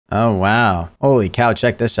Oh, wow. Holy cow,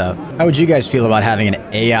 check this out. How would you guys feel about having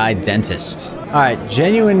an AI dentist? All right,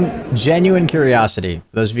 genuine curiosity.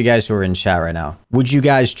 For those of you guys who are in chat right now, would you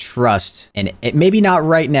guys trust, and maybe not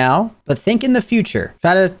right now, but think in the future.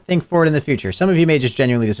 Try to think forward in the future. Some of you may just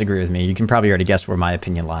genuinely disagree with me. You can probably already guess where my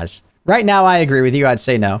opinion lies. Right now, I agree with you. I'd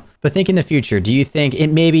say no. But think in the future. Do you think it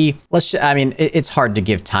maybe, I mean, it's hard to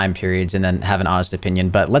give time periods and then have an honest opinion,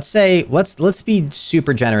 but let's say, let's be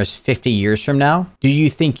super generous 50 years from now. Do you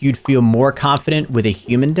think you'd feel more confident with a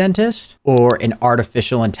human dentist or an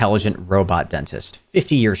artificial intelligent robot dentist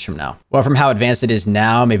 50 years from now? Well, from how advanced it is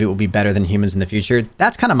now, maybe it will be better than humans in the future.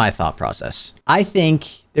 That's kind of my thought process. I think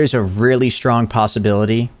there's a really strong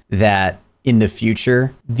possibility that in the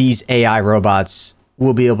future, these AI robots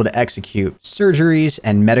will be able to execute surgeries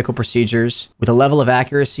and medical procedures with a level of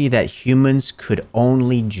accuracy that humans could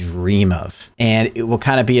only dream of. And it will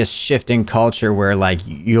kind of be a shift in culture where like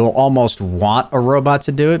you'll almost want a robot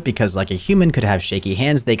to do it because like a human could have shaky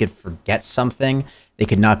hands. They could forget something. They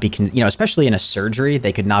could not be, especially in a surgery,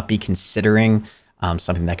 they could not be considering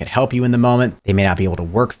something that could help you in the moment. They may not be able to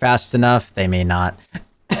work fast enough. They may not.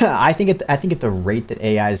 I think at the rate that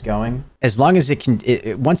AI is going, as long as it can,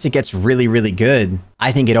 once it gets really, really good,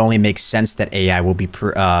 I think it only makes sense that AI will be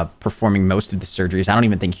performing most of the surgeries. I don't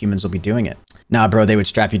even think humans will be doing it. Nah, bro, they would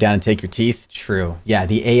strap you down and take your teeth. True. Yeah,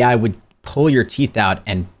 the AI would pull your teeth out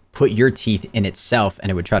and put your teeth in itself, and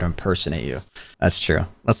it would try to impersonate you. That's true.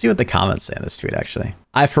 Let's see what the comments say on this tweet, actually.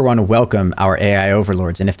 I, for one, welcome our AI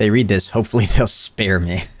overlords, and if they read this, hopefully they'll spare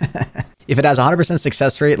me. If it has 100%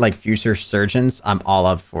 success rate like future surgeons, I'm all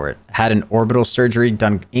up for it. Had an orbital surgery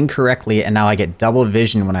done incorrectly, and now I get double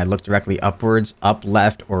vision when I look directly upwards, up,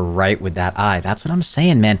 left, or right with that eye. That's what I'm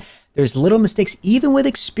saying, man. There's little mistakes, even with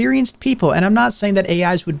experienced people. And I'm not saying that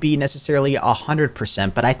AIs would be necessarily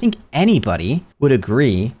 100%, but I think anybody would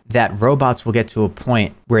agree that robots will get to a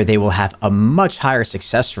point where they will have a much higher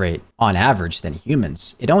success rate on average than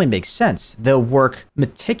humans. It only makes sense. They'll work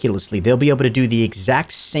meticulously. They'll be able to do the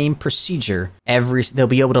exact same procedure they'll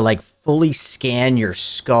be able to like fully scan your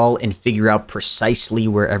skull and figure out precisely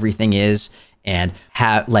where everything is and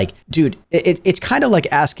have like, dude, it's kind of like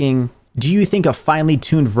asking, do you think a finely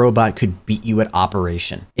tuned robot could beat you at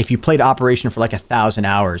Operation? If you played Operation for like 1,000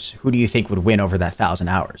 hours, who do you think would win over that 1,000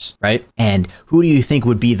 hours, right? And who do you think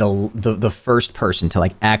would be the first person to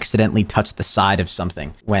like accidentally touch the side of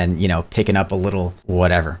something when, picking up a little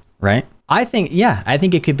whatever, right? I think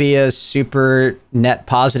it could be a super net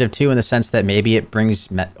positive too, in the sense that maybe it brings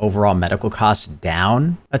overall medical costs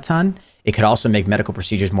down a ton. It could also make medical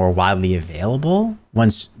procedures more widely available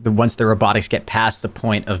once the robotics get past the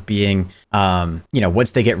point of being,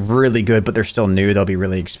 once they get really good, but they're still new, they'll be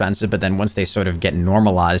really expensive. But then once they sort of get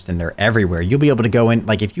normalized and they're everywhere, you'll be able to go in,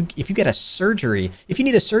 like if you get a surgery, if you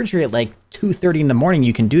need a surgery at like 2:30 in the morning,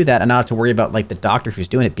 you can do that and not have to worry about like the doctor who's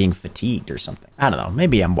doing it being fatigued or something. I don't know,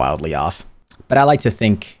 maybe I'm wildly off, but I like to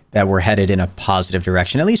think that we're headed in a positive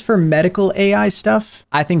direction, at least for medical AI stuff.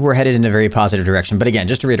 I think we're headed in a very positive direction. But again,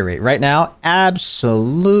 just to reiterate, right now,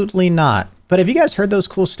 absolutely not. But have you guys heard those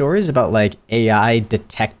cool stories about like AI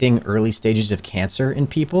detecting early stages of cancer in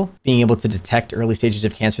people, being able to detect early stages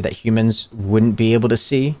of cancer that humans wouldn't be able to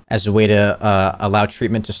see as a way to allow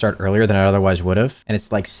treatment to start earlier than it otherwise would have? And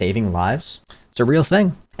it's like saving lives. It's a real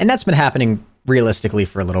thing. And that's been happening realistically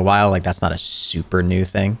for a little while. Like that's not a super new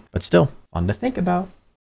thing, but still fun to think about.